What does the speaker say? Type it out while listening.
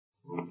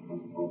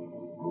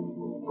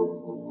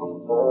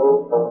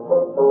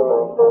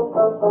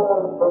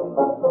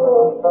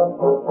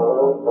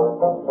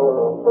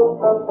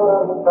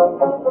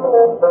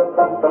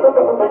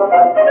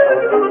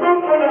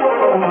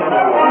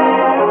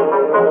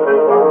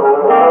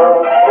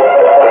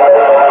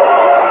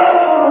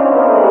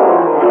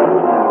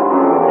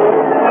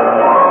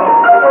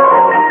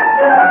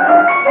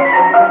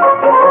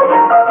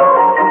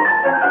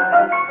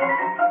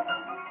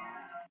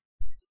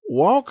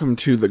welcome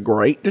to the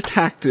Great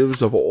Detectives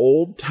of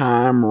Old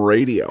Time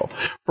Radio.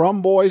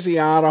 From Boise,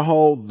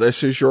 Idaho,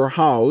 this is your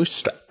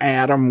host,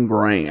 Adam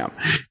Graham.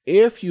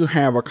 If you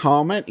have a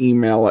comment,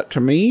 email it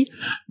to me,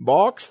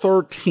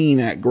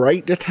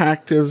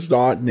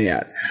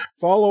 box13@greatdetectives.net.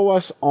 Follow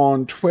us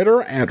on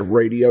Twitter at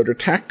Radio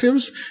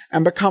Detectives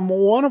and become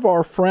one of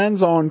our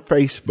friends on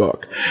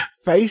Facebook,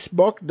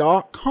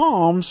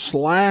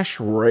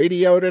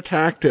 facebook.com/Radio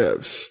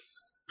Detectives.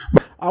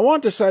 I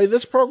want to say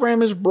this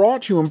program is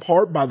brought to you in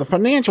part by the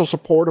financial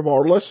support of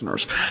our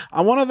listeners.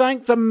 I want to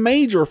thank the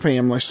Major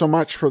family so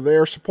much for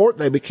their support.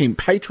 They became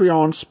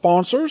Patreon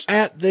sponsors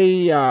at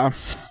the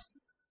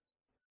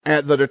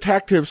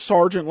detective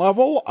sergeant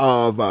level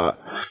of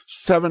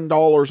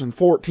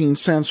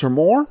 $7.14 or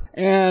more.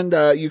 And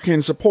you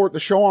can support the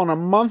show on a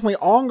monthly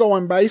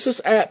ongoing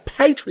basis at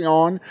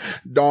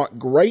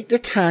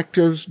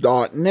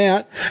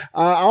patreon.greatdetectives.net.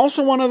 I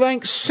also want to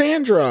thank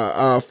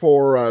Sandra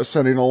for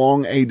sending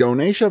along a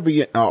donation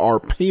via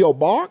our P.O.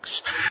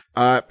 Box.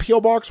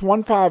 P.O. Box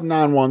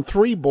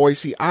 15913,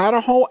 Boise,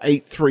 Idaho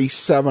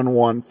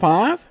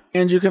 83715.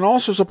 And you can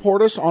also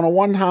support us on a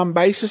one-time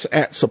basis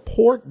at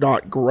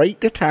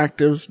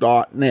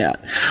support.greatdetectives.net.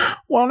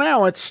 Well,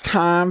 now it's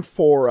time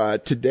for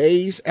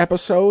today's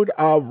episode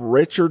of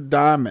Richard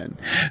Diamond.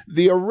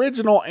 The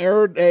original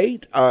air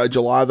date,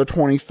 July the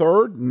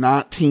 23rd,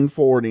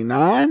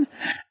 1949,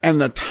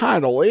 and the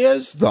title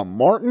is The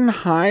Martin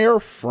Hyer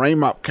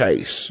Frame-Up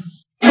Case.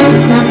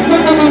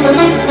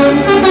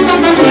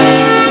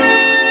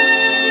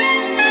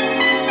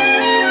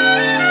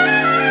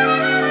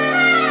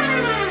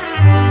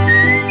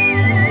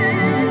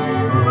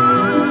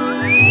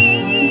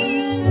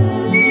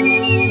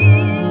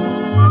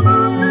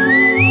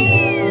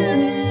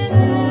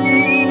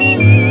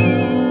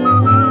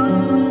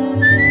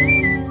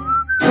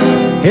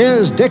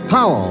 Here's Dick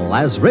Powell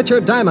as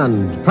Richard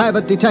Diamond,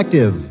 private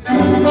detective.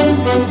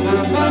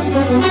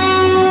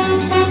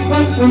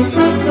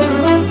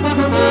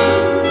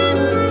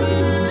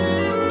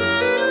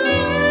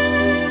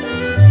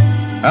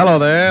 Hello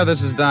there,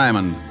 this is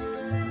Diamond.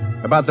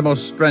 About the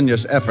most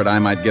strenuous effort I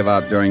might give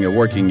out during a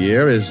working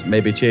year is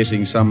maybe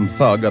chasing some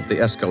thug up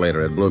the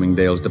escalator at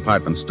Bloomingdale's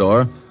department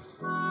store.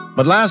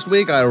 But last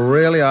week I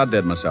really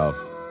outdid myself.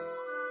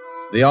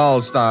 The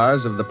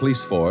all-stars of the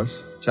police force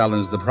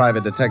challenged the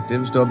private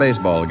detectives to a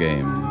baseball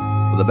game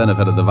for the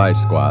benefit of the vice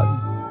squad.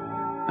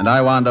 And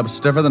I wound up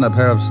stiffer than a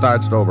pair of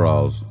starched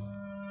overalls.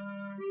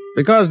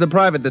 Because the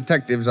private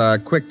detectives are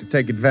quick to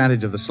take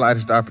advantage of the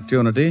slightest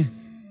opportunity,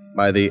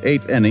 by the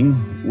 8th inning,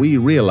 we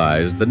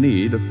realized the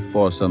need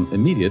for some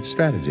immediate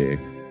strategy.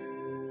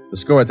 The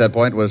score at that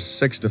point was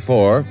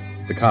 6-4,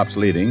 the cops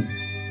leading.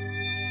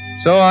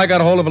 So I got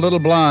hold of a little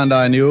blonde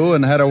I knew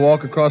and had her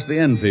walk across the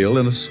infield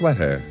in a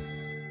sweater.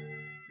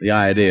 The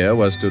idea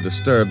was to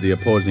disturb the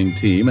opposing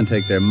team and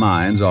take their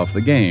minds off the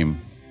game.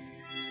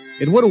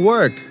 It would have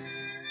worked,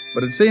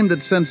 but it seemed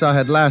that since I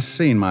had last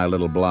seen my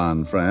little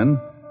blonde friend,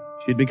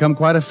 she'd become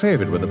quite a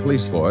favorite with the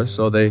police force,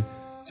 so they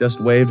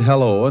just waved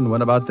hello and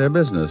went about their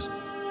business.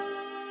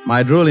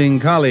 My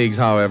drooling colleagues,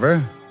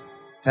 however,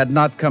 had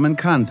not come in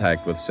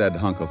contact with said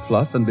hunk of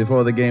fluff, and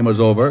before the game was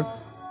over,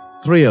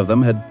 3 of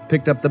them had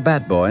picked up the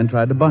bat boy and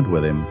tried to bunt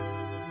with him.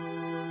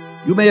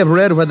 You may have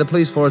read where the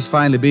police force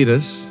finally beat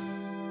us.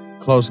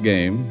 Close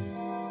game,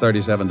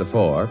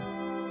 37-4.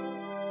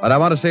 But I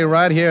want to say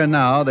right here and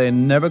now, they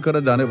never could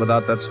have done it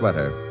without that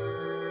sweater.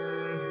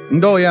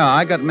 And oh, yeah,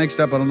 I got mixed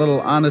up in a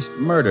little honest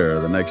murder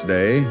the next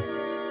day.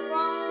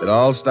 It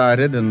all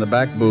started in the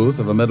back booth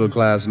of a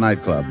middle-class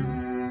nightclub.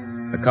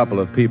 A couple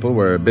of people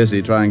were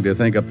busy trying to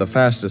think up the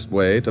fastest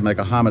way to make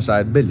a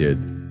homicide billiard.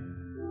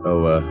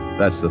 Oh,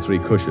 that's the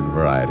 3-cushion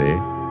variety.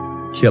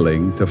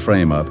 Killing to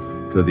frame up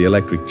to the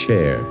electric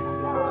chair.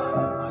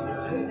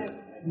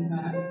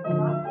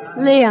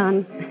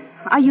 Leon,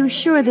 are you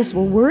sure this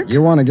will work?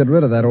 You want to get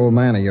rid of that old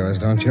man of yours,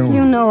 don't you?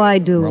 You know I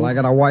do. Well, I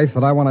got a wife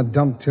that I want to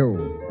dump,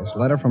 too. This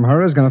letter from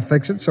her is going to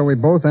fix it so we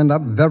both end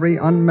up very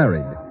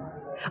unmarried.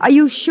 Are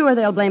you sure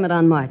they'll blame it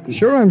on Martin?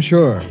 Sure, I'm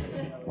sure.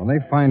 When they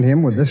find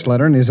him with this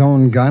letter and his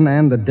own gun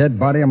and the dead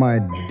body of my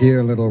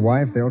dear little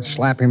wife, they'll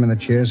slap him in the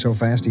chair so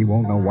fast he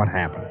won't know what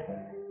happened.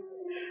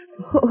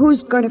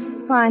 Who's going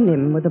to find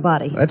him with the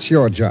body? That's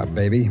your job,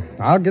 baby.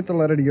 I'll get the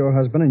letter to your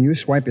husband and you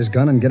swipe his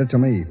gun and get it to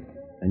me.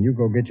 And you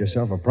go get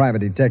yourself a private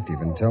detective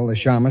and tell the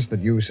shamus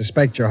that you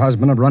suspect your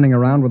husband of running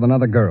around with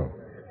another girl.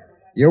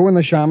 You and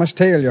the shamus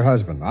tail your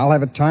husband. I'll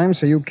have it timed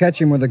so you catch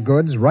him with the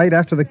goods right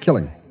after the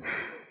killing.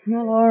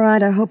 Well, all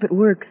right. I hope it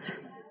works.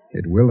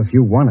 It will if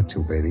you want it to,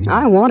 baby.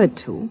 I want it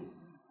to.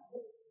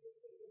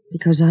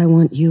 Because I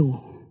want you.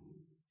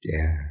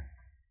 Yeah.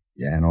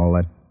 Yeah, and all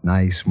that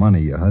nice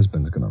money your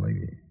husband's going to leave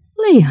you.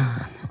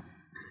 Leon.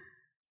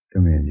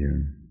 Come here,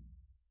 June.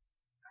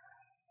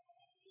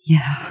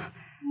 Yeah.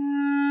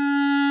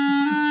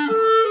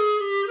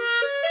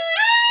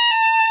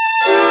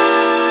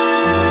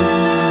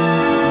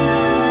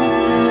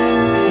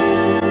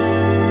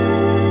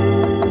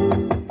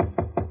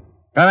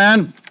 Come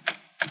in.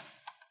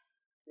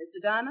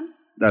 Mr. Diamond?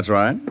 That's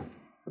right.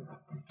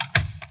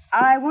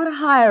 I want to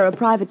hire a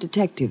private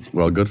detective.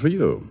 Well, good for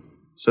you.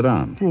 Sit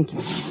down. Thank you.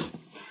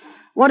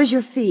 What is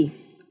your fee?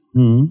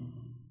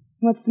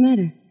 What's the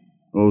matter?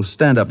 Oh,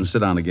 stand up and sit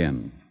down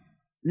again.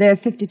 They're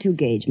 52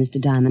 gauge,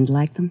 Mr. Diamond.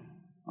 Like them?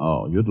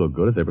 Oh, you'd look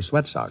good if they were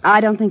sweat socks.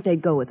 I don't think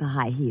they'd go with a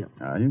high heel.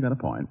 You've got a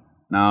point.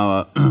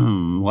 Now,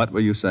 what were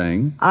you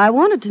saying? I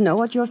wanted to know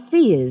what your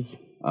fee is.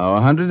 Oh,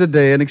 $100 a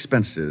day in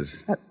expenses.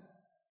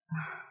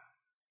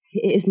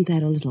 Isn't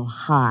that a little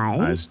high?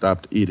 I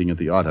stopped eating at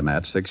the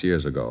automat 6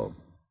 years ago.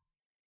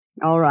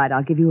 All right,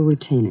 I'll give you a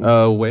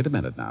retainer. Wait a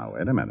minute now.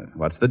 Wait a minute.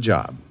 What's the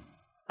job?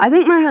 I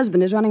think my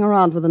husband is running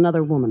around with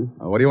another woman.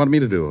 What do you want me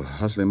to do?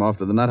 Hustle him off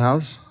to the nut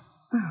house?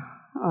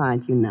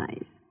 Aren't you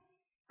nice?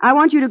 I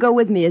want you to go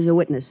with me as a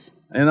witness.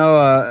 You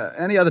know,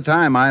 any other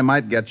time I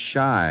might get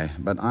shy,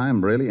 but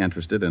I'm really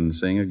interested in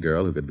seeing a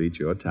girl who could beat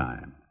your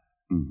time.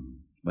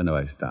 When do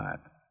I start?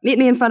 Meet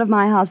me in front of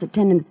my house at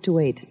 10 minutes to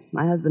 8.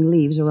 My husband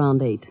leaves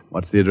around 8.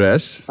 What's the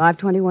address?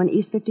 521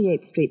 East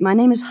 58th Street. My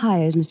name is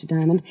Hyers, Mr.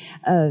 Diamond.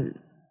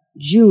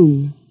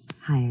 June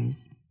Hyers.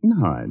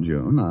 All right,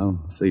 June.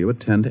 I'll see you at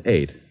 10 to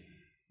 8.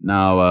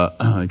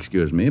 Now,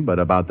 excuse me, but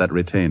about that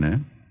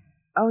retainer.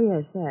 Oh,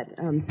 yes, that.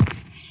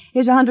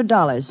 Here's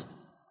 $100. Is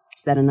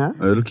that enough?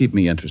 It'll keep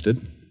me interested.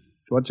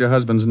 What's your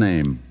husband's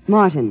name?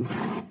 Martin.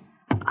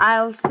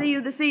 I'll see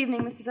you this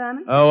evening, Mr.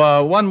 Diamond.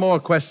 Oh, one more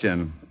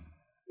question.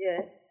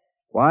 Yes?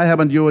 Why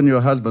haven't you and your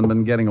husband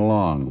been getting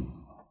along?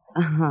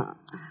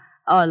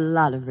 A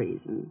lot of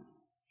reasons.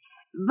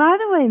 By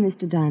the way,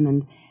 Mr.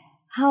 Diamond,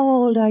 how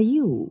old are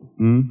you?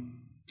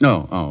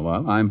 Oh,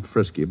 well, I'm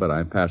frisky, but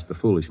I passed the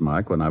foolish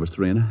mark when I was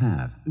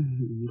 3.5.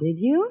 Did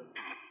you?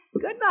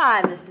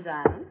 Goodbye, Mr.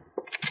 Diamond.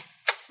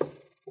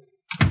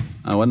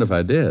 I wonder if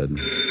I did.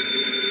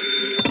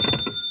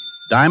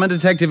 Diamond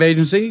Detective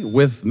Agency,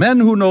 with men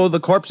who know the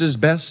corpses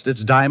best,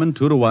 it's Diamond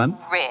 2 to 1.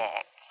 Rick.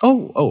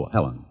 Oh,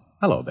 Helen.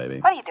 Hello, baby.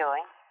 What are you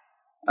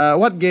doing?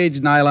 What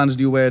gauge nylons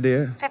do you wear,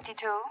 dear? 52.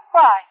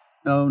 Why?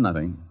 No,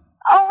 nothing.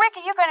 Oh, Rick,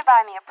 are you going to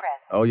buy me a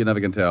present? Oh, you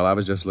never can tell. I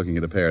was just looking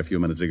at a pair a few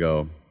minutes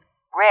ago.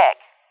 Rick,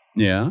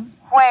 Yeah?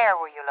 where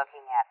were you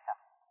looking at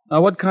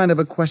them? What kind of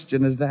a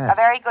question is A that?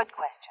 very good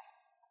question.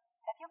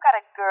 Have you got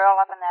a girl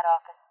up in that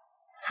office?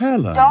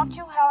 Helen. Don't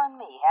you Helen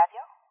me, have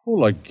you?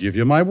 Well, I give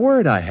you my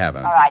word I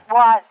haven't. All right,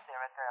 was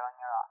there a girl in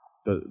your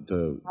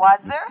office?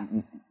 Was there?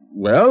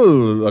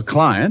 Well, a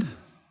client.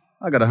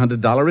 I got a $100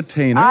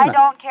 retainer. I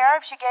don't care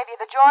if she gave you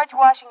the George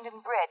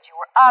Washington Bridge. You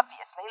were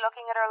obviously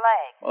looking at her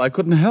leg. Well, I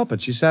couldn't help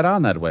it. She sat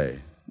on that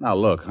way. Now,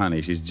 look,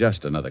 honey, she's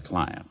just another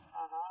client.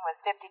 With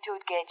 52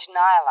 gauge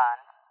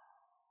nylons.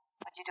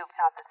 Would you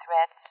count the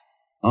threads?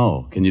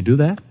 Oh, can you do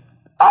that?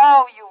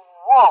 Oh, you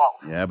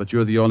wolf. Yeah, but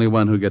you're the only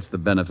one who gets the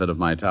benefit of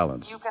my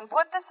talents. You can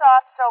put the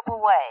soft soap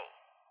away.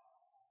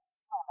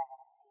 What am I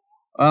going to see?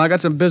 Well, I got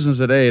some business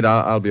at 8.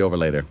 I'll be over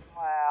later.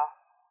 Well,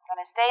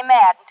 going to stay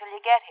mad until you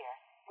get here.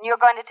 And you're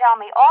going to tell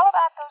me all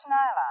about those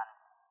nylons.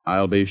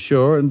 I'll be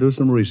sure and do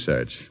some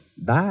research.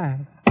 Bye.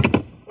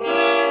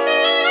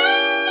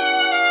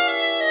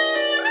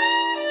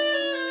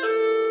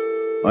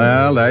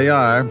 Well, there you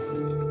are.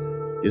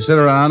 You sit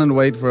around and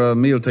wait for a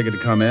meal ticket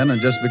to come in,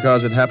 and just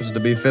because it happens to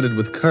be fitted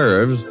with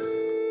curves,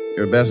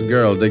 your best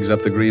girl digs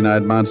up the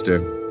green-eyed monster.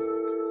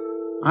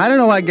 I don't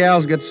know why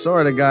gals get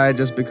sore at a guy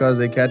just because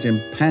they catch him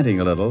panting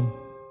a little.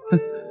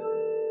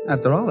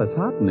 After all, it's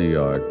hot in New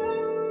York.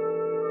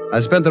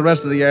 I spent the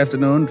rest of the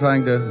afternoon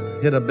trying to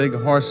hit a big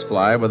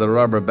horsefly with a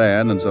rubber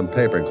band and some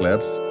paper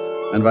clips,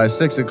 and by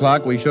 6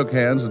 o'clock we shook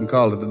hands and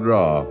called it a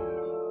draw.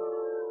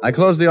 I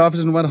closed the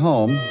office and went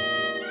home.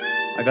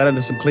 I got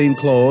into some clean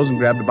clothes and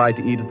grabbed a bite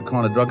to eat at the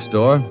corner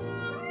drugstore.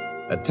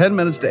 At 10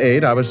 minutes to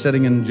 8, I was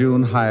sitting in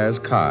June Hyer's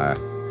car,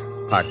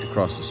 parked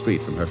across the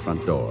street from her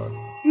front door.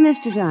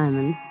 Mr.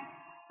 Diamond,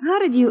 how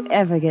did you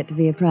ever get to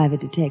be a private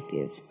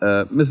detective?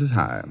 Mrs.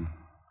 Hyer,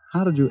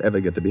 how did you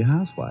ever get to be a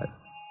housewife?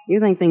 You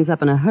think things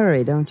up in a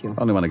hurry, don't you?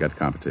 Only when I got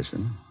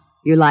competition.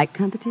 You like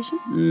competition?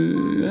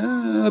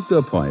 Yeah, up to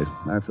a point.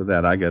 After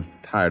that, I get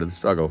tired of the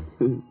struggle.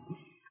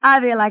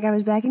 I feel like I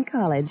was back in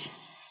college,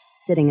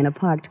 sitting in a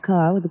parked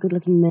car with a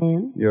good-looking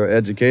man. Your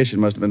education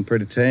must have been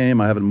pretty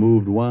tame. I haven't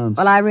moved once.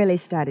 Well, I really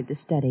started to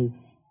study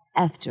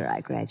after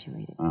I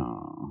graduated.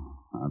 Oh,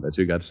 I bet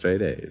you got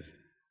straight A's.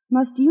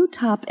 Must you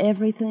top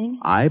everything?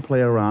 I play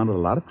around with a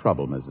lot of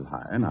trouble, Mrs.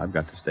 Hyer, and I've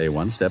got to stay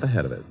one step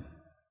ahead of it.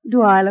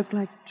 Do I look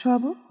like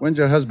trouble? When's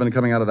your husband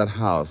coming out of that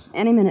house?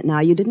 Any minute now.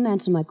 You didn't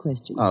answer my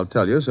question. I'll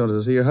tell you as soon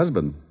as I see your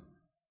husband.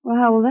 Well,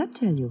 how will that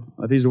tell you?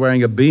 If he's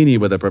wearing a beanie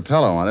with a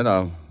propeller on it,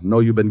 I'll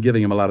know you've been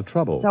giving him a lot of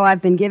trouble. So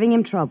I've been giving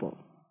him trouble.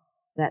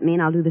 Does that mean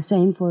I'll do the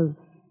same for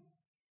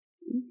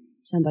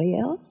somebody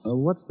else?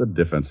 What's the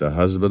difference, a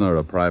husband or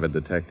a private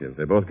detective?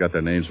 They both got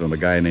their names from a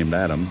guy named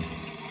Adam.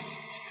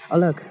 Oh,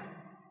 look.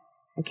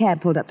 A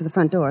cab pulled up to the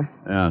front door.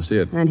 Yeah, I see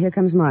it. And here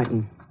comes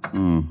Martin.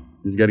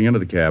 He's getting into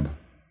the cab.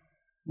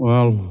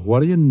 Well, what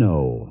do you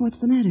know? What's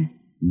the matter?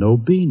 No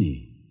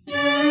beanie.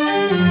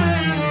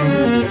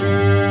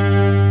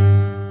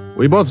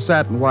 We both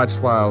sat and watched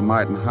while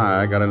Martin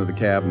Hyer got into the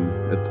cab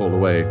and it pulled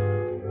away.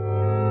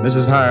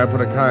 Mrs. Hyer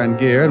put her car in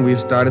gear, and we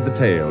started the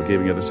tail,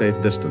 keeping it a safe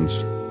distance.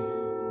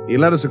 He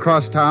led us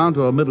across town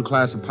to a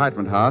middle-class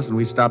apartment house, and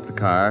we stopped the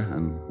car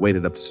and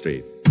waited up the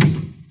street.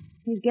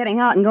 He's getting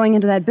out and going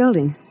into that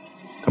building.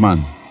 Come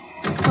on.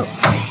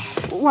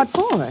 Oh, what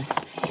for?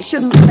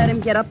 Shouldn't we let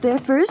him get up there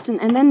first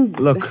and then...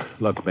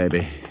 Look,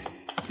 baby.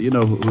 Do you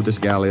know who this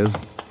gal is?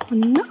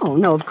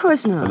 No, of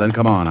course not. Well, then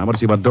come on. I want to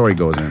see what door he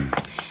goes in.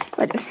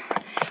 But...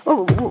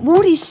 Oh,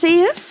 won't he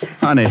see us?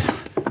 Honey,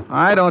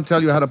 I don't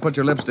tell you how to put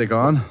your lipstick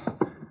on.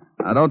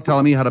 Now, don't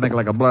tell me how to make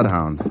like a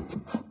bloodhound.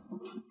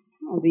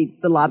 Oh,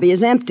 the lobby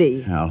is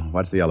empty. Now,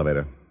 watch the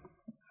elevator.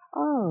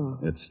 Oh.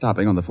 It's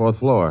stopping on the 4th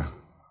floor.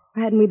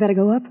 Hadn't we better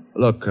go up?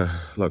 Look,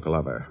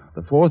 lover.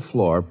 The 4th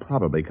floor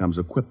probably comes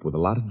equipped with a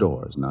lot of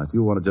doors. Now, if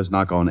you want to just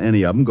knock on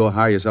any of them, go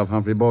hire yourself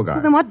Humphrey Bogart.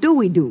 Well, then what do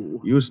we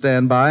do? You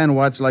stand by and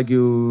watch like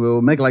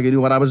you... make like you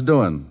knew what I was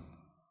doing.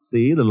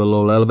 See, the little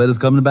old elevator's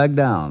coming back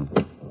down.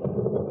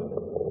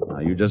 Now,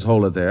 you just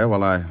hold it there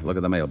while I look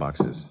at the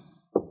mailboxes.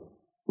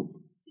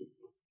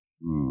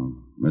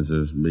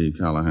 Mrs. B.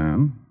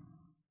 Callahan.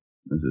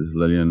 Mrs.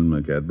 Lillian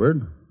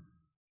McEdward.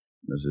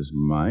 Mrs.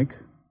 Mike.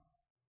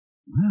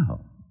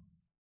 Well...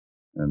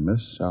 and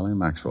Miss Sally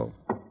Maxwell.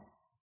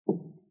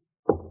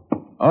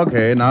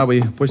 Okay, now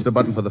we push the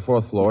button for the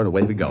 4th floor and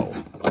away we go.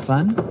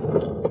 Fun?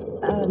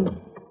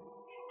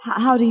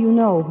 How do you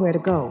know where to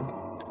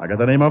go? I got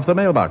the name off the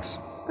mailbox.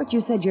 But you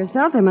said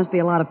yourself there must be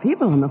a lot of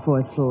people on the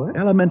 4th floor.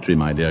 Elementary,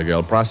 my dear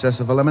girl. Process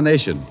of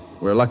elimination.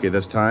 We're lucky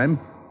this time.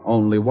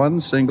 Only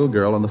one single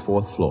girl on the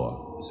 4th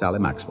floor. Sally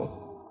Maxwell.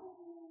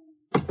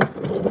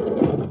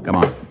 Come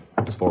on.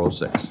 It's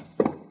 406.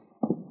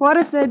 What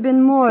if there'd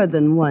been more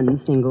than one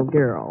single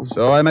girl?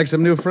 So I make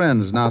some new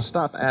friends. Now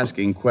stop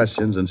asking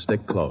questions and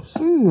stick close.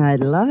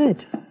 I'd love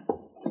it.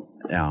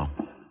 Now,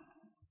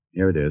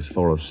 here it is,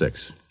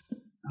 406.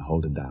 Now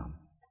hold it down.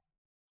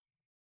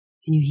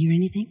 Can you hear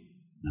anything?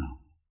 No.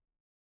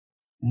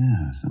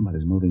 Yeah,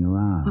 somebody's moving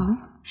around.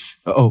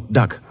 Oh,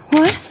 Duck.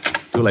 What?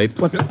 Too late.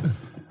 What?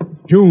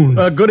 June.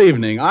 Good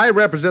evening. I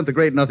represent the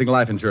Great Nothing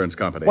Life Insurance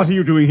Company. What are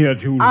you doing here,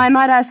 June? I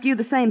might ask you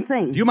the same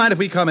thing. Do you mind if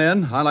we come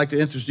in? I'd like to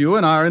interest you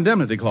in our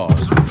indemnity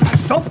clause.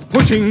 Stop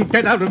pushing.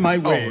 Get out of my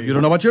way. Oh, you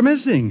don't know what you're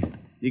missing.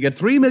 You get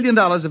 $3 million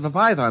if a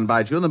python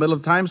bites you in the middle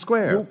of Times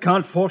Square. You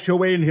can't force your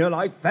way in here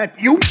like that.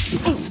 You...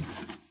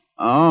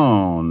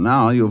 Oh,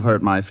 now you've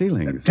hurt my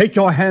feelings. Take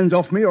your hands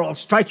off me or I'll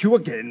strike you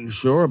again.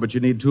 Sure, but you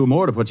need 2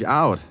 more to put you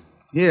out.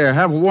 Here,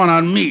 have one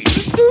on me.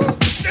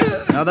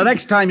 Now, the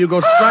next time you go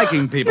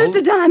striking people...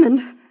 Mr. Diamond,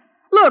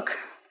 look.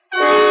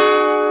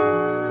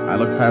 I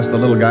looked past the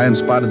little guy and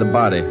spotted the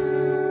body.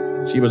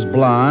 She was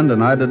blonde,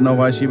 and I didn't know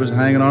why she was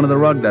hanging onto the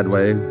rug that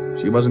way.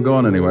 She wasn't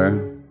going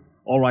anywhere.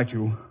 All right,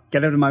 you.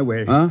 Get out of my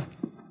way. Huh?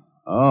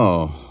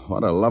 Oh,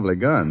 what a lovely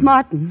gun.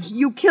 Martin,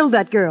 you killed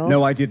that girl.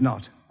 No, I did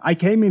not. I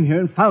came in here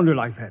and found her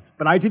like that,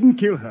 but I didn't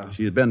kill her.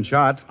 She's been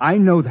shot. I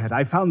know that.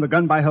 I found the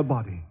gun by her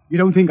body. You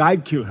don't think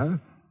I'd kill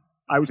her?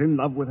 I was in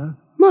love with her.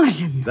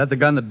 Martin. Is that the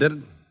gun that did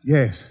it?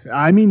 Yes.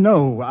 I mean,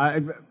 no. I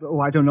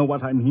don't know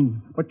what I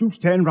mean. But you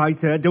stand right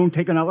there. Don't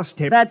take another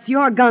step. That's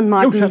your gun,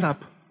 Martin. You shut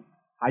up.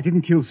 I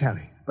didn't kill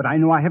Sally, but I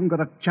know I haven't got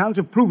a chance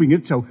of proving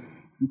it, so if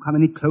you come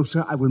any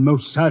closer, I will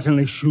most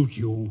certainly shoot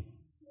you.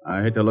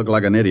 I hate to look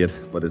like an idiot,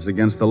 but it's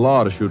against the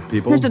law to shoot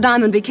people. Mr.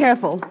 Diamond, be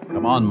careful.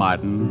 Come on,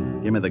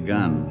 Martin. Give me the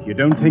gun. You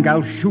don't think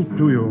I'll shoot,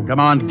 do you? Come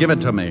on, give it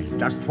to me.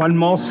 Just one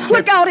more step.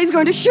 Look out, he's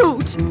going to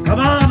shoot. Come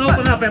on,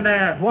 open up in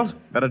there. What?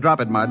 Better drop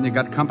it, Martin. You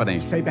got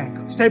company. Stay back.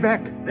 Stay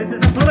back. This is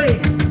the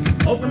police.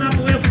 Open up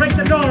or we'll break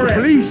the door in.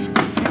 Police.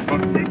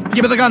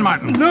 Give me the gun,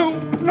 Martin. No.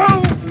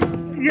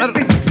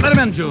 Let him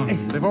in,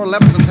 June. Before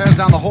Levinson tears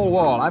down the whole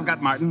wall. I've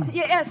got Martin.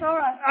 Yes, all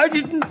right. I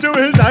didn't do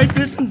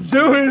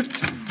it.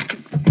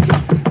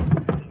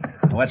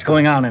 What's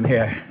going on in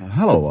here?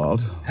 Hello,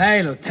 Walt.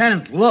 Hey,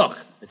 Lieutenant, look.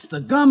 It's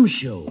the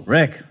gumshoe.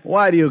 Rick,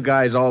 why do you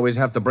guys always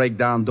have to break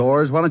down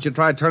doors? Why don't you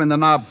try turning the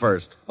knob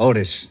first?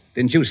 Otis,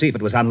 didn't you see if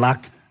it was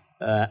unlocked?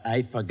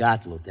 I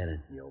forgot, Lieutenant.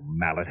 You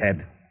mallet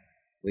head.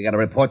 We got a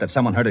report that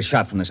someone heard a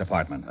shot from this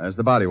apartment. There's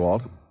the body,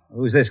 Walt.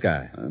 Who's this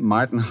guy?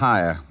 Martin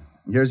Hyer.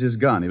 Here's his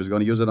gun. He was going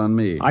to use it on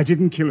me. I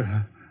didn't kill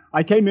her.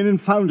 I came in and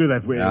found her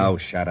that way. Oh,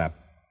 shut up.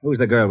 Who's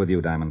the girl with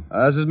you, Diamond?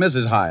 This is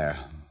Mrs. Hyer.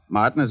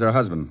 Martin is her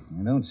husband.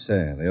 I don't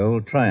say. The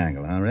old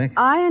triangle, huh, Rick?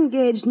 I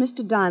engaged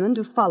Mr. Diamond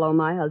to follow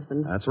my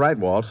husband. That's right,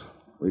 Walt.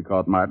 We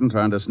caught Martin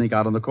trying to sneak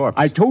out on the corpse.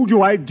 I told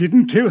you I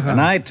didn't kill her. And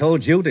I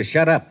told you to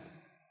shut up.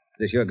 Is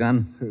this your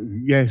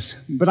gun? Yes,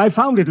 but I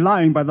found it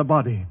lying by the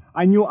body.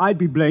 I knew I'd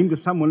be blamed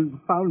if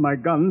someone found my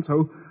gun,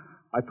 so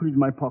I put it in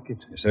my pocket.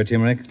 You search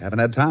him, Rick? Haven't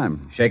had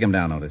time. Shake him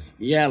down, Otis.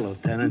 Yeah,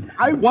 Lieutenant.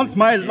 I want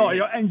my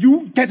lawyer, and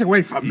you get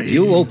away from me.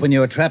 You open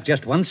your trap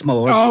just once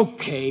more.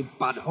 Okay,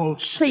 but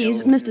hold still.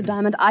 Please, Mr.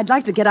 Diamond, I'd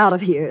like to get out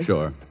of here.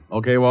 Sure.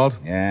 Okay, Walt?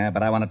 Yeah,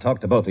 but I want to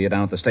talk to both of you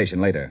down at the station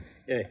later.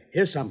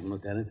 Here's something,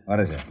 Lieutenant. What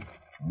is it?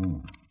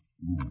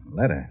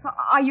 Letter.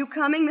 Are you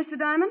coming, Mr.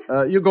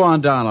 Diamond? You go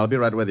on down. I'll be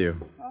right with you.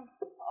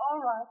 All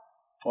right.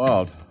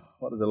 Walt,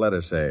 what does the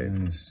letter say?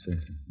 It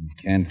says, "You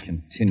can't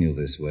continue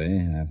this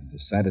way. I've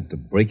decided to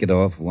break it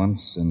off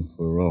once and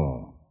for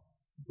all.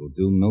 will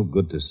do no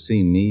good to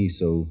see me,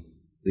 so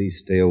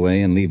please stay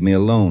away and leave me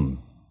alone.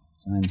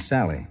 Signed,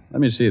 Sally. Let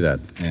me see that.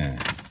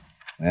 Yeah.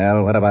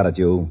 Well, what about it,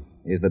 you?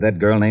 Is the dead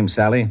girl named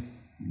Sally?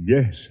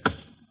 Yes.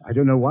 I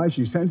don't know why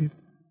she sent it.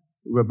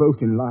 We were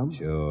both in love.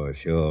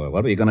 Sure.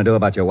 What were you going to do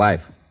about your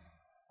wife?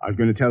 I was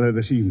going to tell her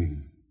this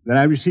evening. Then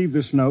I received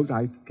this note.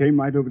 I came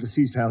right over to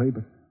see Sally,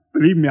 but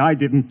believe me, I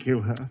didn't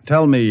kill her.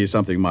 Tell me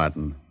something,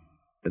 Martin.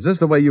 Is this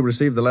the way you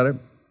received the letter?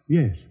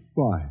 Yes.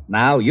 Why?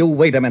 Now, you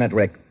wait a minute,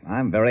 Rick.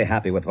 I'm very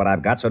happy with what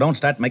I've got, so don't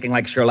start making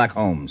like Sherlock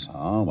Holmes.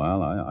 Oh,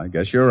 well, I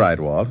guess you're right,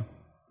 Walt.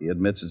 He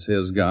admits it's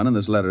his gun, and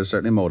this letter is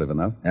certainly motive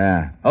enough.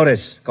 Yeah.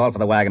 Otis, call for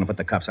the wagon and put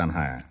the cuffs on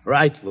Hyer.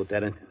 Right,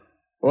 Lieutenant.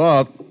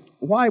 Walt,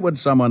 why would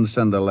someone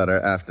send a letter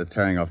after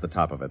tearing off the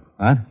top of it?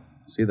 What?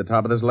 See, the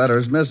top of this letter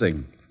is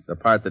missing. The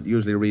part that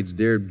usually reads,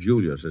 Dear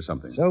Julius or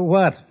something. So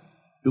what?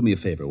 Do me a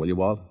favor, will you,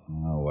 Walt?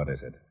 Oh, what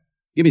is it?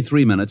 Give me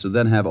 3 minutes and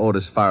then have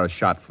Otis fire a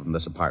shot from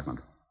this apartment.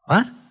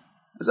 What?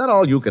 Is that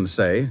all you can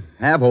say?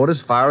 Have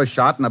Otis fire a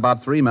shot in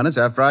about 3 minutes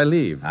after I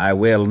leave. I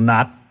will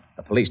not.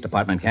 The police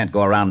department can't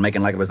go around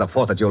making like it was the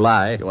 4th of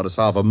July. You want to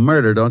solve a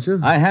murder, don't you?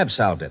 I have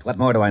solved it. What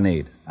more do I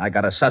need? I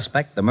got a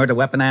suspect, the murder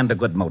weapon, and a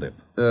good motive.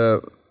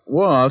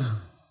 Walt,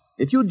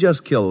 if you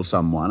just killed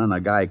someone and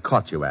a guy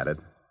caught you at it,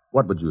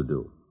 what would you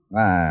do?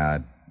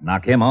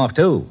 Knock him off,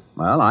 too.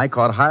 Well, I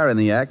caught Hyer in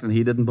the act, and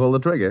he didn't pull the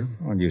trigger.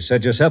 Well, you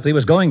said yourself he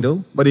was going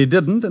to. But he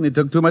didn't, and he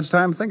took too much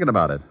time thinking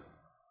about it.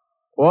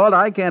 Walt,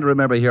 I can't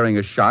remember hearing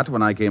a shot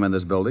when I came in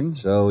this building.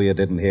 So you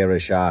didn't hear a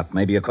shot.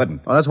 Maybe you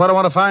couldn't. Well, that's what I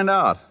want to find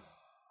out.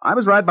 I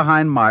was right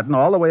behind Martin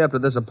all the way up to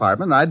this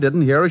apartment, and I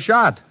didn't hear a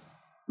shot.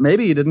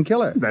 Maybe he didn't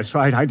kill her. That's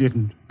right, I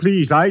didn't.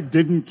 Please, I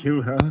didn't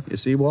kill her. You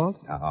see, Walt?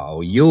 Oh,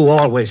 you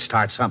always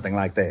start something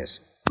like this.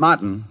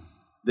 Martin,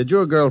 did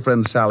your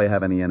girlfriend Sally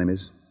have any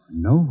enemies?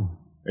 No.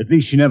 At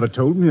least she never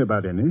told me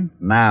about any.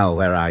 Now,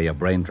 where are you,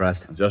 Brain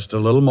Trust? Just a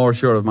little more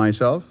sure of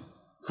myself.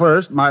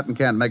 First, Martin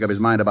can't make up his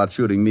mind about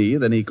shooting me.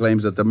 Then he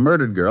claims that the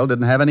murdered girl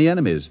didn't have any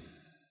enemies.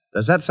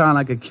 Does that sound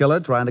like a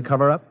killer trying to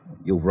cover up?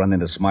 You've run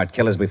into smart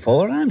killers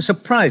before. I'm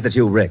surprised at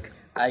you, Rick.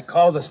 I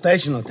called the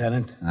station,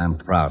 Lieutenant. I'm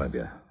proud of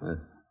you.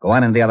 Go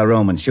on in the other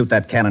room and shoot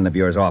that cannon of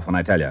yours off when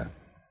I tell you.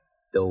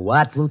 The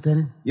what,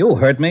 Lieutenant? You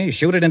heard me.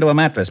 Shoot it into a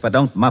mattress, but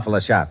don't muffle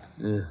a shot.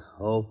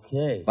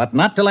 Okay. But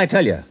not till I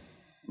tell you.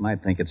 You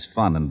might think it's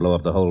fun and blow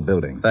up the whole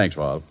building. Thanks,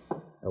 Walt.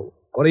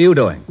 What are you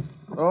doing?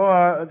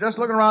 Oh, just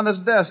looking around this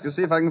desk to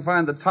see if I can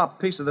find the top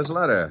piece of this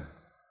letter.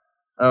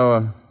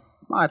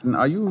 Martin,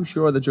 are you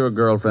sure that your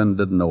girlfriend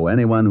didn't know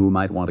anyone who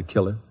might want to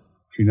kill her?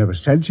 She never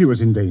said she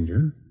was in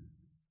danger.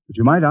 But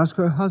you might ask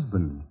her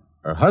husband.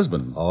 Her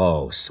husband?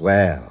 Oh,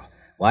 swell.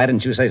 Why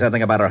didn't you say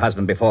something about her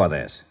husband before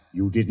this?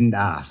 You didn't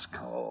ask.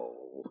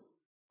 Oh.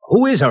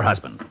 Who is her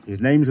husband? His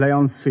name's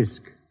Leon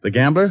Fisk. The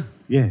gambler?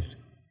 Yes.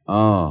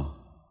 Oh.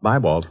 Bye,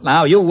 Walt.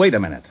 Now, you wait a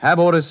minute. Have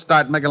Otis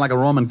start making like a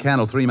Roman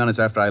candle 3 minutes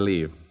after I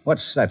leave.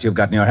 What's that you've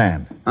got in your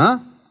hand? Huh?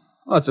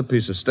 Well, it's a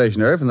piece of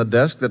stationery from the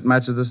desk that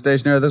matches the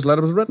stationery this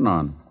letter was written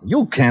on.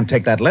 You can't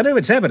take that letter.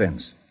 It's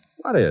evidence.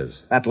 What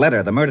is? That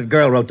letter the murdered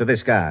girl wrote to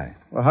this guy.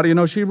 Well, how do you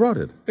know she wrote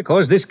it?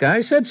 Because this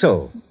guy said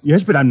so.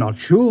 Yes, but I'm not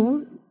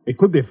sure. It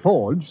could be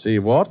forged. See,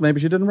 Walt,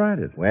 maybe she didn't write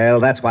it. Well,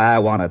 that's why I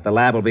want it. The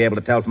lab will be able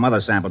to tell from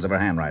other samples of her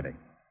handwriting.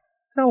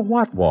 Tell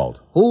what, Walt?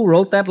 Who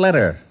wrote that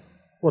letter?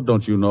 Well,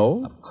 don't you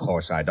know? Of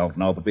course I don't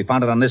know, but we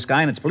found it on this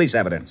guy and it's police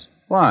evidence.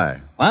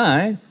 Why?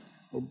 Why?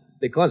 Well,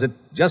 because it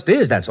just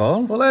is, that's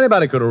all. Well,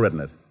 anybody could have written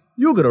it.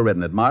 You could have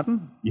written it,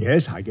 Martin.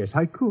 Yes, I guess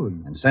I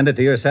could. And send it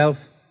to yourself?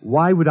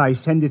 Why would I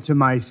send it to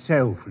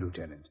myself,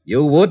 Lieutenant?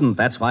 You wouldn't.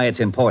 That's why it's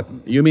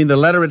important. You mean the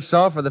letter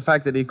itself or the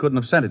fact that he couldn't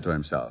have sent it to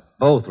himself?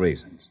 Both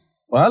reasons.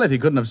 Well, if he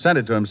couldn't have sent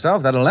it to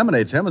himself, that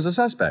eliminates him as a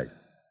suspect.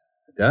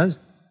 It does?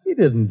 He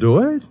didn't do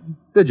it.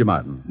 Did you,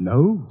 Martin?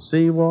 No.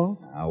 See, Walt?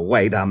 Now,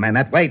 wait a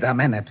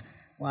minute.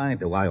 Why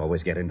do I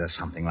always get into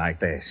something like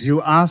this?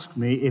 You asked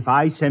me if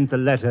I sent the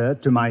letter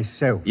to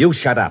myself. You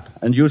shut up.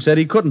 And you said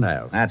he couldn't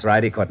have. That's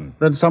right, he couldn't.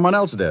 Then someone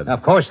else did.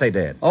 Of course they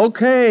did.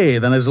 Okay,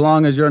 then as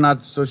long as you're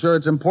not so sure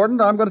it's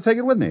important, I'm going to take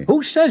it with me.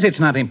 Who says it's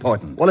not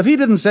important? Well, if he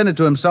didn't send it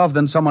to himself,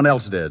 then someone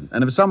else did.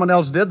 And if someone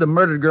else did, the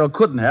murdered girl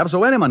couldn't have,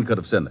 so anyone could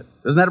have sent it.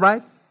 Isn't that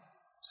right?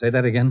 Say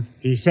that again?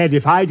 He said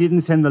if I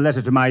didn't send the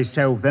letter to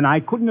myself, then I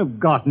couldn't have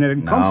gotten it.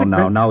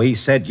 No. He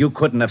said you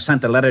couldn't have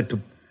sent the letter to...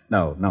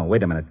 No,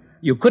 wait a minute.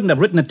 You couldn't have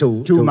written it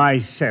to... To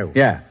myself.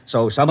 Yeah,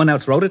 so someone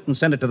else wrote it and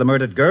sent it to the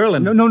murdered girl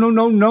and...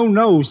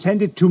 No.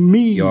 Send it to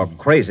me. You're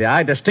crazy.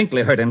 I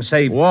distinctly heard him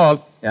say...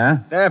 Walt. Yeah?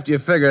 After you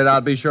figure it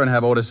out, be sure and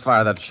have Otis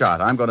fire that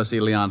shot. I'm going to see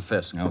Leon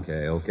Fisk.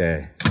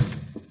 Okay.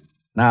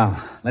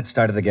 Now, let's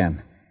start it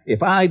again.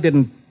 If I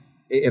didn't...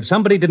 If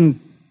somebody didn't...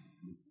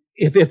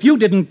 If you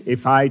didn't...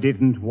 If I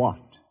didn't what?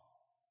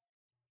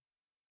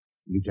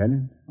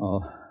 Lieutenant?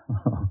 Oh.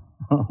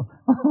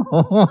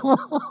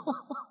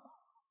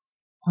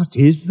 What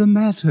is the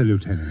matter,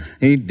 Lieutenant?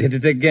 He did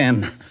it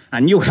again.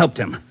 And you helped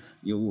him.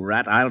 You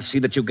rat, I'll see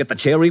that you get the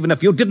chair even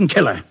if you didn't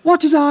kill her. What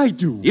did I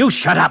do? You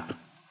shut up.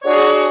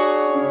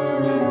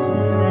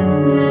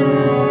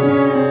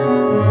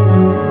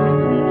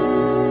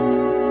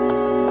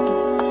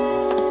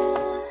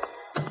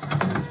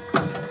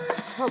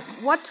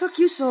 what took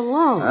you so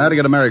long? I had to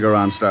get a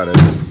merry-go-round started.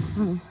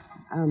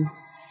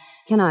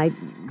 Can I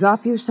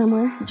drop you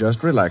somewhere?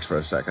 Just relax for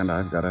a second.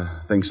 I've got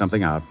to think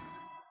something out.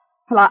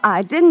 Well,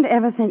 I didn't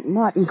ever think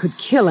Martin could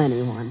kill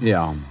anyone.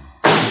 Yeah.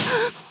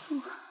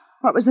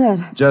 What was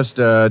that? Just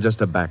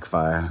a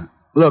backfire.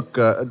 Look,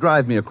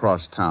 drive me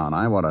across town.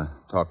 I want to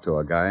talk to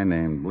a guy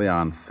named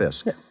Leon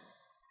Fisk.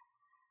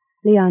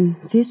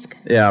 Leon Fisk?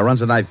 Yeah,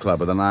 runs a nightclub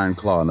with an iron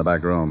claw in the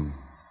back room.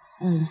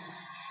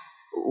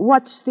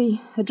 What's the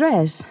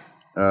address?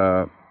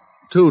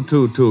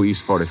 222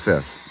 East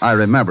 45th. I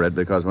remember it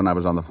because when I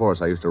was on the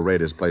force, I used to raid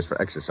his place for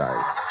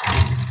exercise.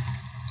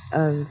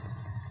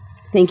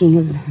 Thinking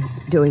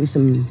of doing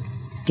some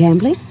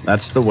gambling?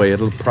 That's the way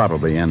it'll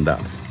probably end up.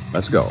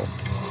 Let's go.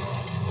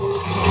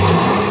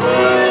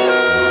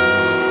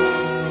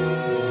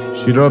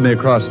 She drove me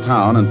across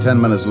town, and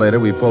 10 minutes later,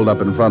 we pulled up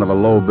in front of a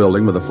low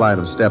building with a flight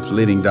of steps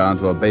leading down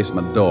to a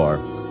basement door.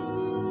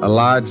 A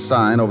large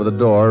sign over the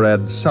door read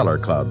Cellar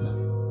Club.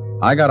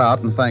 I got out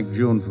and thanked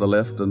June for the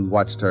lift and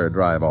watched her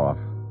drive off.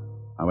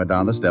 I went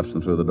down the steps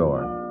and through the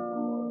door.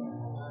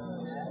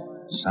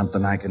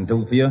 Something I can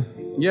do for you?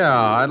 Yeah,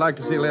 I'd like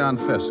to see Leon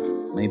Fisk.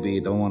 Maybe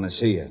you don't want to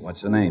see her.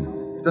 What's the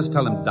name? Just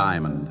tell him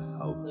Diamond.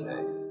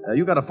 Okay.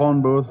 You got a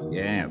phone booth?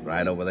 Yeah,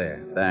 right over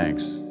there.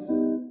 Thanks.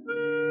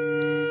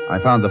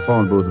 I found the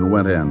phone booth and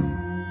went in.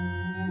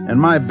 In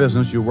my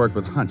business, you work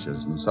with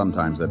hunches, and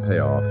sometimes they pay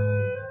off.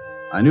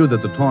 I knew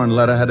that the torn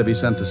letter had to be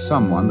sent to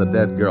someone the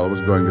dead girl was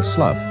going to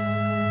slough.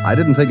 I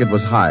didn't think it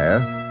was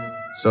Hyer,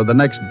 so the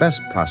next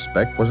best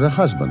prospect was her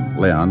husband,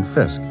 Leon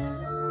Fisk.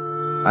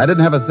 I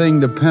didn't have a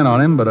thing to pin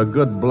on him, but a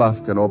good bluff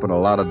can open a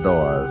lot of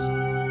doors.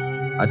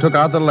 I took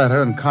out the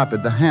letter and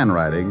copied the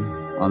handwriting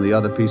on the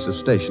other piece of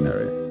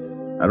stationery.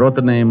 I wrote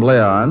the name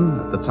Leon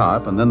at the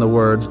top and then the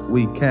words,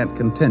 "We can't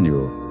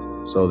continue,"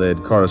 so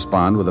they'd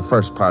correspond with the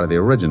first part of the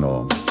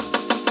original.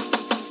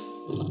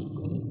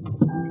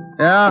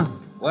 Yeah?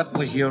 What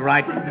was your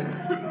right?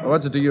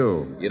 What's it to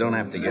you? You don't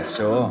have to get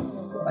sore.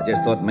 I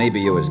just thought maybe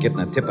you was getting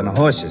a tip on the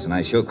horses, and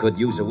I sure could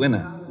use a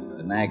winner.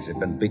 The nags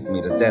have been beating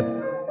me to death.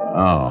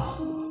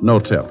 Oh, no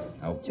tip.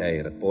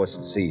 Okay, the boss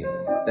will see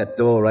you. That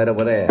door right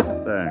over there.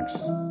 Thanks.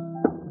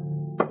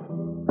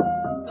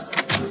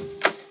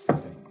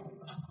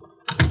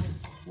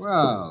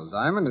 Well,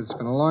 Diamond, it's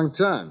been a long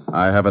time.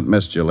 I haven't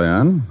missed you,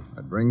 Leon.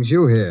 What brings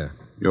you here?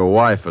 Your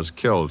wife was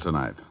killed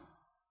tonight.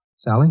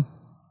 Sally?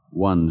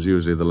 One's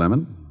usually the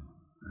limit.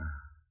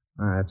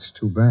 That's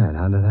too bad.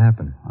 How did it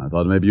happen? I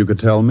thought maybe you could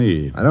tell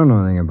me. I don't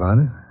know anything about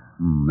it.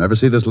 Ever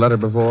see this letter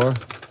before?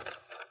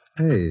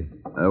 Hey.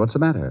 What's the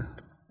matter?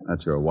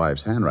 That's your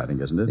wife's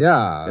handwriting, isn't it?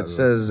 Yeah. It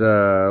says,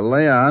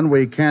 Leon,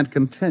 we can't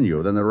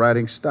continue. Then the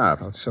writing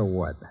stopped. Oh, so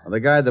what? Well,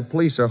 the guy the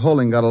police are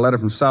holding got a letter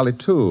from Sally,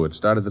 too. It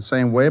started the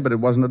same way, but it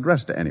wasn't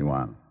addressed to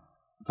anyone.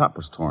 The top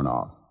was torn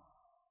off.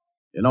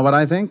 You know what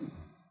I think?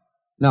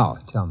 No,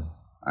 tell me.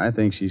 I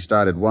think she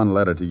started one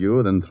letter to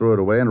you, then threw it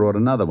away and wrote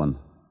another one.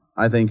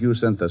 I think you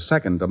sent the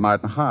second to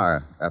Martin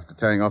Hyer after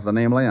tearing off the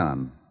name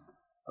Leon.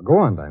 Go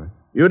on, Diamond.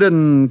 You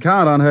didn't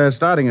count on her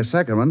starting a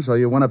second one, so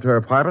you went up to her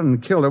apartment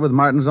and killed her with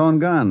Martin's own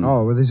gun.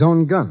 Oh, with his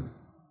own gun.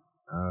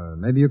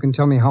 Maybe you can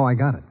tell me how I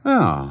got it.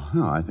 Oh,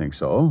 I think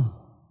so.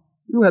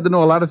 You had to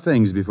know a lot of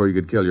things before you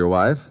could kill your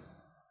wife.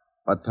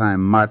 What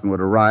time Martin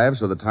would arrive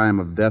so the time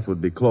of death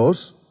would be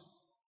close.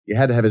 You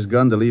had to have his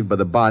gun to leave by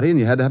the body, and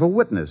you had to have a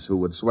witness who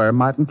would swear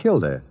Martin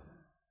killed her.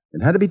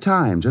 It had to be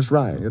timed just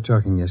right. You're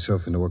talking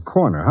yourself into a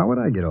corner. How would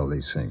I get all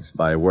these things?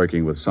 By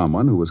working with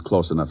someone who was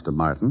close enough to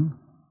Martin.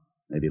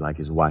 Maybe like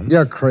his wife.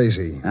 You're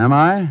crazy. Am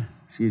I?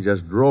 She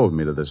just drove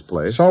me to this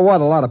place. So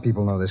what? A lot of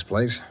people know this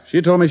place.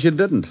 She told me she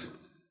didn't.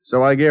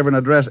 So I gave her an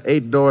address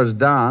 8 doors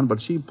down,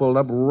 but she pulled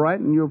up right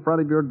in front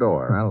of your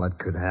door. Well, that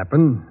could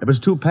happen. It was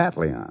too pat,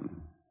 Leon.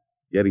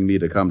 Getting me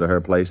to come to her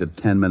place at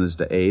 10 minutes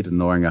to 8 and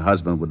knowing her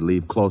husband would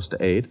leave close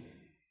to 8.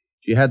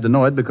 She had to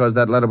know it because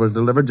that letter was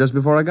delivered just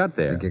before I got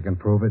there. Think you can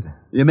prove it?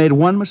 You made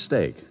one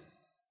mistake.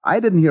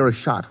 I didn't hear a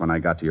shot when I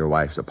got to your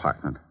wife's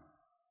apartment.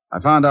 I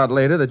found out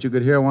later that you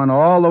could hear one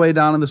all the way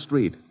down in the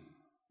street.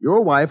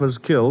 Your wife was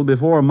killed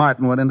before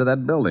Martin went into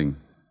that building.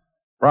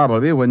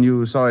 Probably when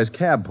you saw his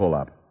cab pull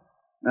up.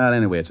 Well,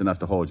 anyway, it's enough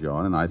to hold you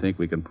on, and I think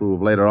we can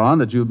prove later on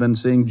that you've been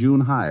seeing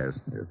June Hyer.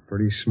 You're a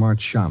pretty smart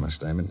shamus,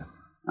 Diamond.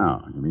 Oh,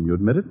 you mean you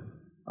admit it?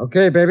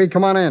 Okay, baby,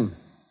 come on in.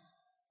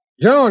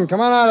 June, come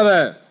on out of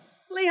there.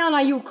 Leon,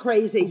 are you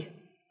crazy?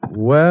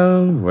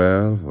 Well.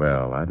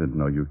 I didn't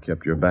know you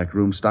kept your back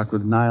room stocked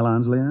with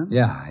nylons, Leon.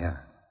 Yeah.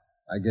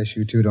 I guess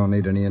you two don't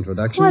need any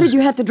introductions. Why did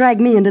you have to drag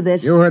me into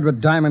this? You heard what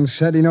Diamond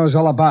said. He knows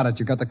all about it.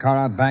 You got the car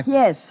out back?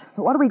 Yes,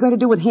 but what are we going to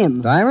do with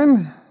him?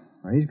 Diamond?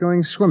 Well, he's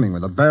going swimming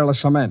with a barrel of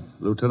cement.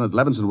 Lieutenant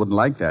Levinson wouldn't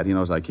like that. He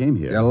knows I came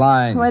here. You're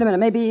lying. Wait a minute,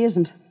 maybe he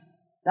isn't.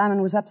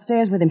 Diamond was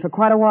upstairs with him for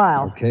quite a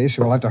while. Okay,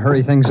 so we'll have to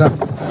hurry things up.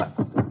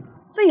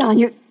 Leon,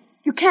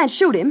 you can't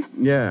shoot him.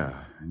 Yeah.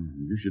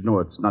 You should know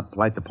it's not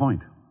polite to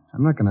point.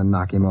 I'm not going to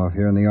knock him off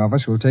here in the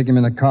office. We'll take him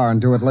in the car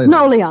and do it later.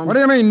 No, Leon. What do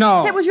you mean,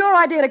 no? It was your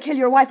idea to kill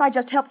your wife. I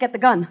just helped get the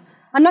gun.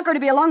 I'm not going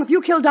to be along if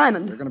you kill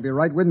Diamond. You're going to be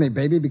right with me,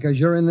 baby, because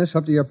you're in this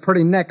up to your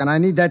pretty neck, and I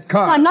need that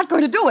car. I'm not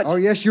going to do it. Oh,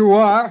 yes, you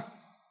are.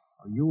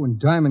 You and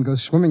Diamond go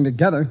swimming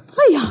together.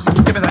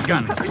 Leon! Give me that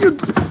gun.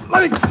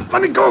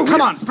 Let me go.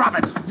 Come on, drop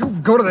it. You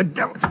go to the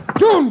devil.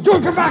 June,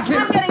 come back here.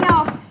 I'm getting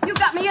out. You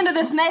got me into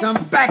this mess.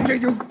 Come back here,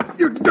 you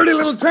dirty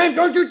little tramp.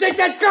 Don't you take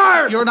that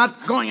car. You're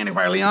not going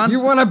anywhere, Leon. You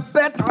want to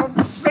bet? I'll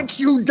fix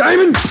you,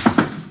 Diamond.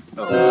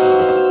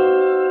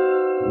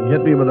 He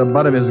hit me with the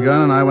butt of his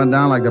gun, and I went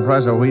down like the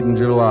price of wheat in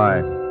July.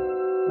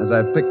 As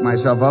I picked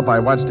myself up, I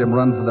watched him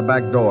run for the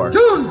back door.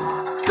 June,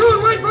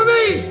 wait for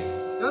me.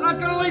 You're not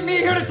going to leave me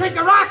here to take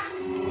a rock.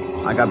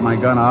 I got my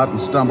gun out and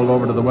stumbled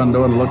over to the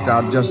window and looked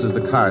out just as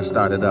the car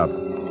started up.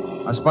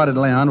 I spotted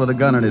Leon with a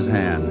gun in his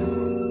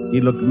hand. He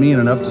looked mean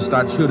enough to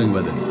start shooting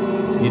with it.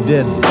 He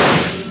did.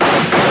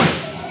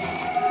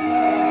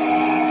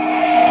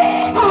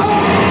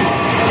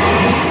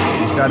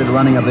 He started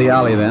running up the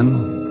alley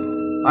then.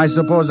 I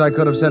suppose I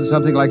could have said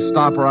something like,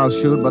 "Stop or I'll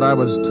shoot," but I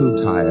was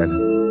too tired.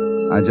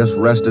 I just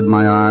rested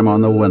my arm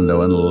on the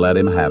window and let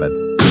him have it.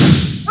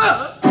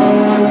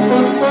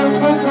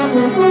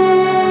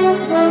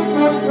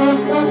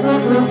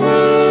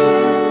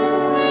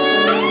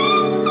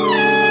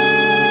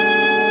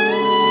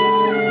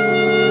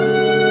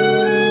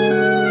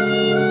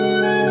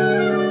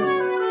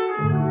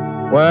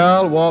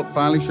 Well, Walt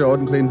finally showed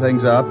and cleaned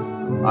things up.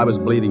 I was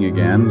bleeding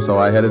again, so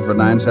I headed for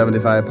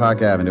 975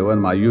 Park Avenue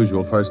and my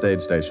usual first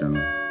aid station.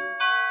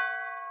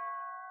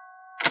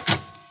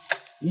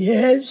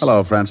 Yes?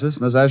 Hello, Francis.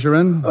 Miss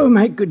Asherin? Oh,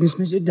 my goodness,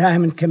 Mr.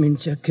 Diamond. Come in,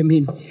 sir. Come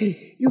in.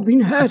 You've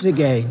been hurt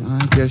again.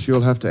 I guess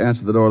you'll have to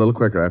answer the door a little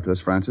quicker after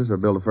this, Francis, or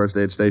build a first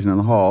aid station in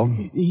the hall.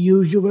 The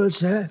usual,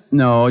 sir?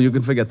 No, you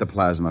can forget the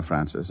plasma,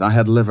 Francis. I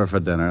had liver for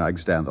dinner. I can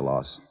stand the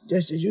loss.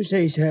 Just as you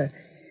say, sir.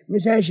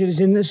 Miss Asher is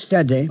in the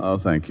study. Oh,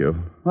 thank you.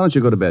 Why don't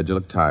you go to bed? You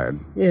look tired.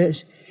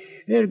 Yes.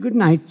 Well, good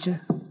night,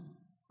 sir.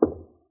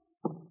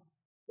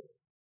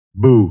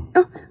 Boo.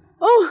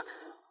 Oh,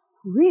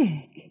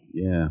 Rick.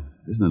 Yeah.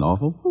 Isn't it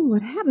awful? Oh,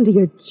 what happened to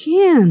your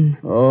chin?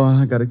 Oh,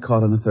 I got it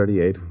caught in a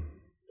 38.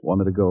 Want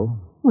me to go?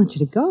 Want you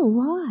to go?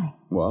 Why?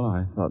 Well,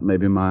 I thought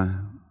maybe my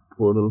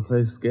poor little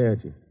face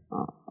scared you.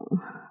 Oh,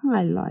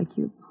 I like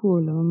your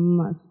poor little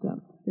mussed-up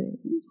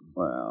face.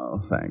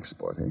 Well, thanks,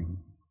 Sporty.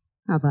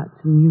 How about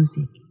some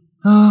music?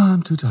 Oh,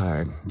 I'm too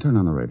tired. Turn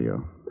on the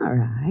radio. All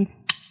right.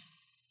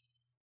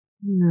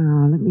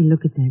 Now, let me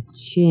look at that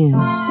chin.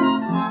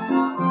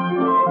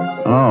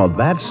 Oh,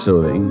 that's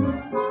soothing.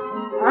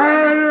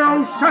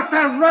 Hey, shut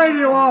that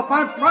radio off.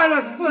 I'm trying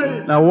to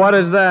sleep. Now, what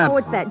is that? Oh,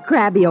 it's that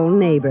crabby old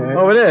neighbor.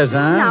 Oh, it is,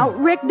 huh? Now,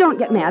 Rick, don't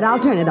get mad.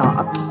 I'll turn it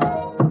off.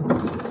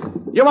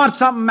 You want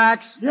something,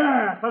 Max?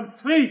 Yeah, some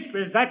sleep.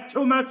 Is that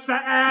too much to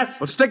ask?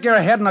 Well, stick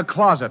your head in a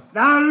closet.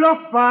 Now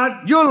look,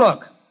 Bud. You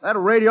look. That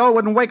radio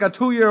wouldn't wake a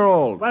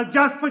 2-year-old. Well,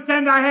 just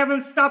pretend I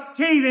haven't stopped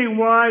teething,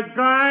 wise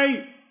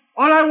guy.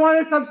 All I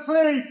want is some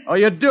sleep. Oh,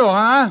 you do,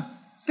 huh?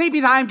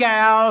 Sleepy time,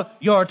 gal.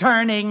 You're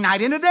turning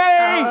night into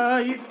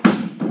day.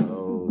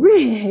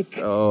 Rick.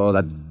 Oh,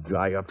 that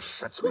guy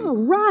upsets me. All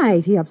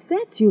right, he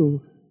upsets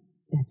you.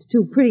 That's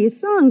too pretty a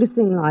song to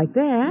sing like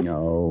that.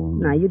 No.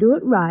 Now, you do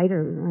it right, or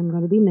I'm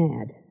going to be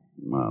mad.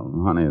 Well,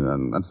 honey,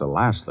 then that's the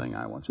last thing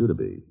I want you to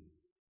be.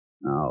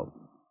 Now,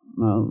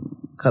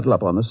 cuddle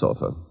up on the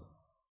sofa.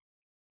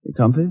 You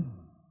comfy?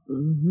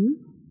 Mm-hmm.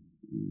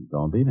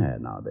 Don't be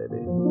mad now,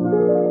 baby.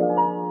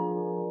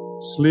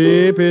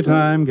 Sleepy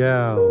time,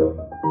 gal.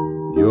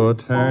 You're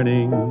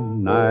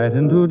turning night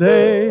into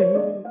day.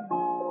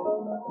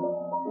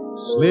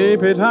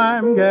 Sleepy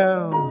time,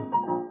 gal.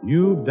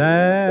 You've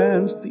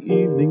danced the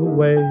evening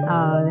away.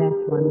 Oh,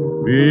 that's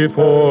wonderful.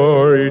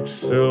 Before each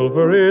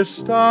silvery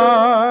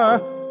star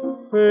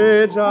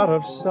fades out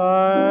of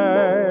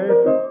sight.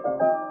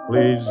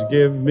 Please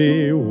give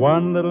me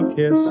one little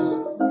kiss.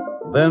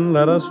 Then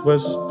let us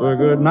whisper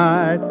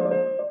goodnight.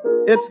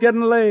 It's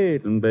getting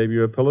late, and baby,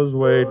 your pillow's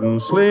waiting.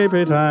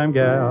 Sleepy time,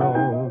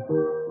 gal,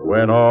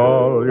 when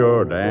all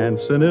your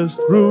dancing is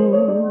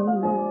through.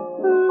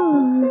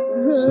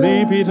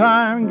 Sleepy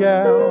time,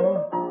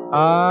 gal,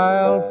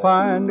 I'll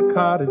find a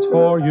cottage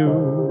for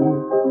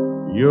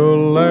you.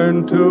 You'll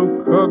learn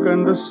to cook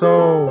and to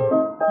sew.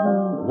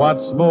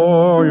 What's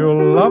more,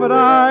 you'll love it,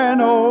 I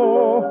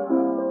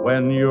know.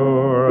 When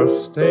you're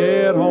a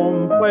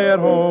stay-at-home,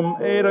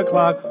 play-at-home, 8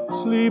 o'clock,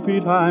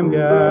 sleepy time,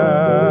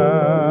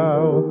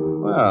 gal.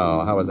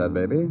 Well, how was that,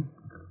 baby?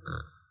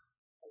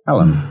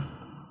 Helen.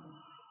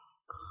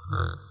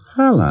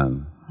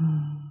 Helen.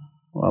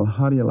 Well,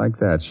 how do you like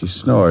that? She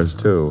snores,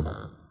 too.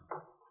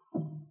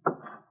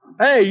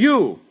 Hey,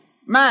 you!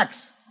 Max!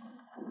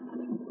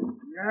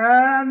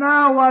 Yeah,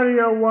 now what do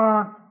you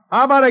want?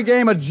 How about a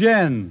game of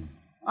gin?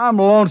 I'm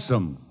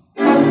lonesome.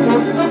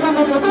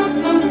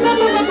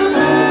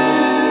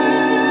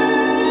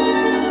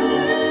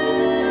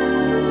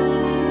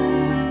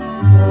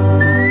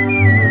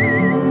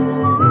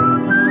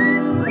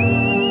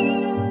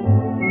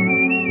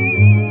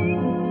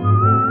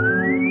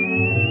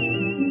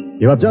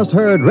 You have just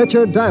heard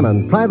Richard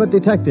Diamond, Private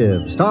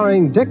Detective,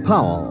 starring Dick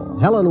Powell.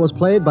 Helen was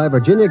played by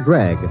Virginia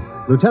Gregg.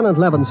 Lieutenant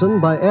Levinson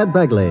by Ed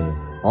Begley.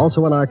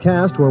 Also in our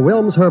cast were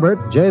Wilms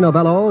Herbert, Jay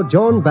Novello,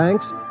 Joan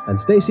Banks, and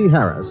Stacey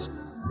Harris.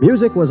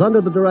 Music was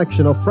under the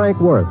direction of Frank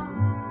Worth.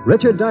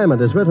 Richard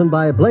Diamond is written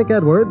by Blake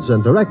Edwards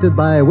and directed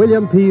by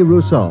William P.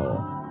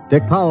 Rousseau.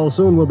 Dick Powell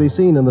soon will be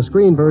seen in the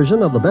screen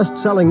version of the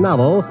best-selling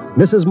novel,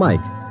 Mrs.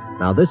 Mike.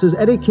 Now, this is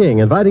Eddie King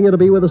inviting you to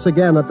be with us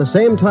again at the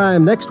same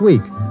time next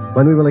week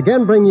when we will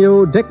again bring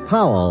you Dick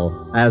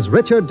Powell as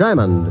Richard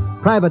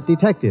Diamond, private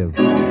detective.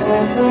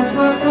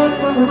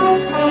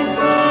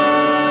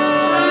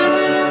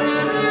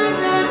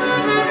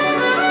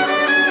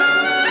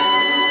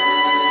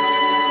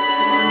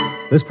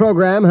 This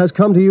program has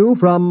come to you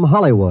from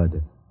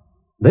Hollywood.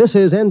 This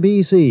is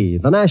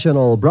NBC, the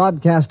national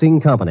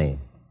broadcasting company.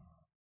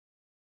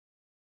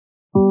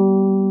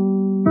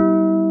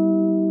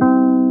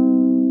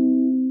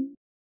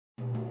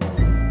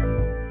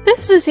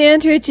 This is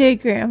Andrea J.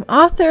 Graham,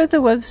 author of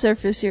the Web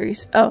Surfer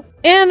series. Oh,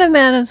 and a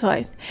Madam's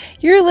Wife.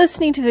 You're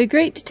listening to the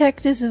Great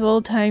Detectives of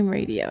Old Time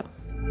Radio.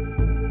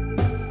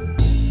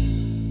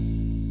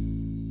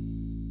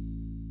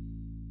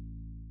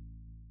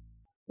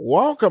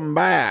 Welcome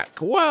back.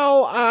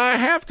 Well, I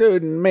have to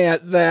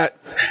admit that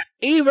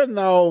even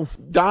though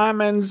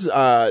Diamond's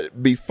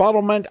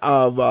befuddlement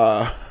of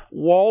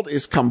Walt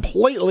is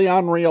completely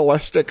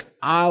unrealistic,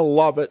 I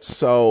love it,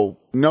 so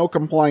no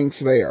complaints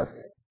there.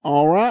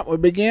 All right, we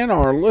begin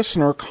our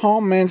listener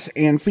comments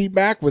and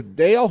feedback with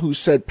Dale, who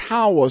said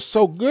Powell was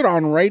so good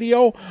on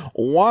radio,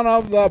 one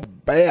of the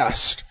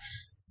best.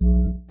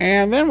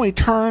 And then we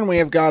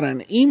have got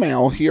an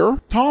email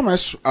here.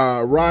 Thomas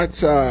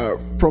writes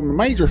from the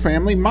Major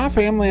family, my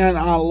family and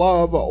I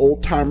love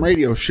old-time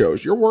radio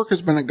shows. Your work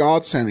has been a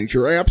godsend.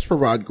 Your apps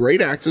provide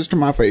great access to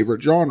my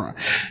favorite genre,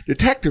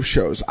 detective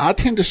shows. I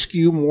tend to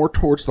skew more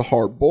towards the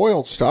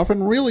hard-boiled stuff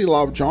and really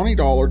love Johnny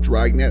Dollar,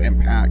 Dragnet,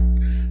 and Pat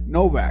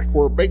Novak.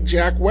 We're big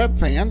Jack Webb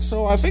fans,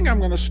 so I think I'm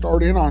going to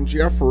start in on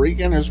Jeff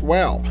Regan as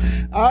well.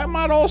 I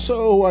might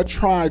also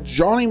try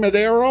Johnny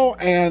Madero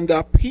and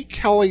Pete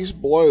Kelly's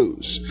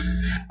Blues.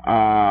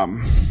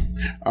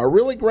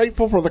 Really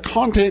grateful for the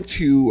content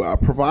you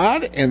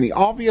provide and the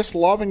obvious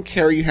love and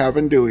care you have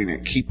in doing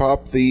it. Keep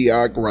up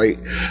the great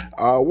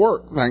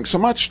work. Thanks so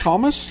much,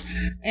 Thomas.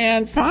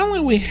 And finally,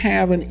 we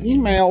have an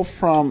email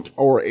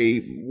or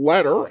a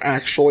letter,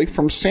 actually,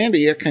 from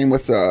Sandy. It came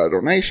with a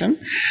donation.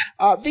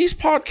 These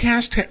podcasts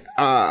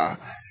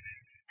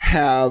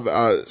have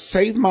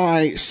saved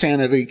my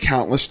sanity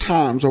countless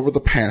times over the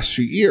past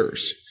few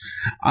years.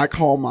 I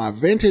call my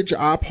vintage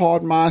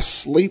iPod my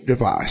sleep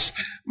device.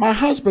 My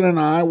husband and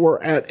I were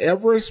at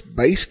Everest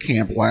Base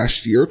Camp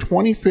last year,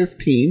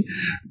 2015,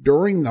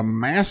 during the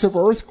massive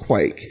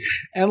earthquake.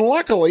 And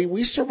luckily,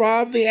 we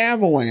survived the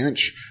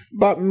avalanche,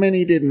 but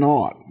many did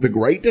not. The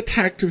great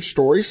detective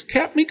stories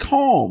kept me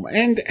calm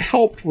and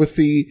helped with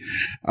the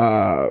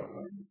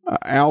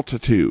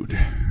altitude.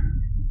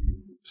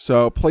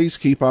 So please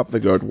keep up the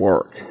good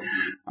work.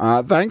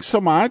 Thanks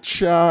so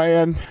much.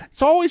 And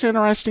it's always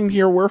interesting to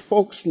hear where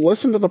folks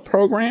listen to the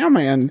program.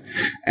 And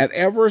at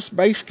Everest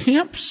Base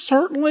Camp,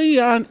 certainly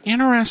an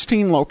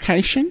interesting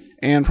location.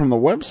 And from the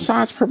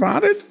websites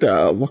provided,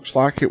 looks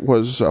like it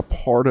was a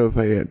part of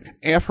an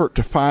effort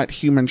to fight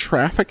human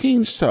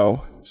trafficking.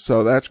 So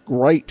that's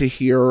great to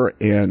hear.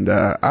 And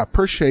I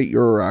appreciate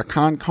your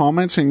kind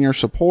comments and your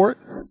support.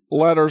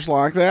 Letters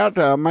like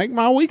that make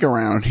my week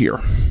around here.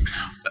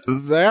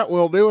 That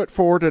will do it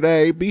for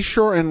today. Be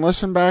sure and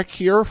listen back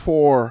here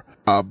for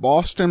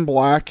Boston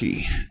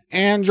Blackie.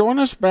 And join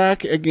us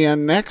back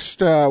again next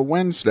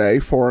Wednesday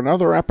for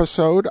another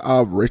episode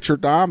of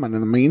Richard Diamond. In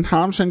the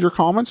meantime, send your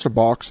comments to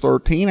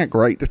box13 at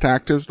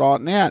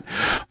greatdetectives.net.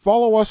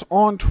 Follow us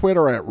on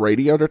Twitter at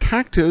Radio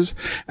Detectives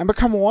and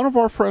become one of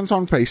our friends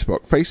on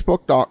Facebook,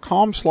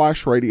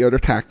 facebook.com/Radio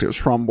Detectives.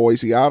 From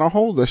Boise,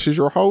 Idaho, this is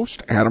your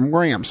host, Adam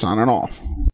Graham, signing off.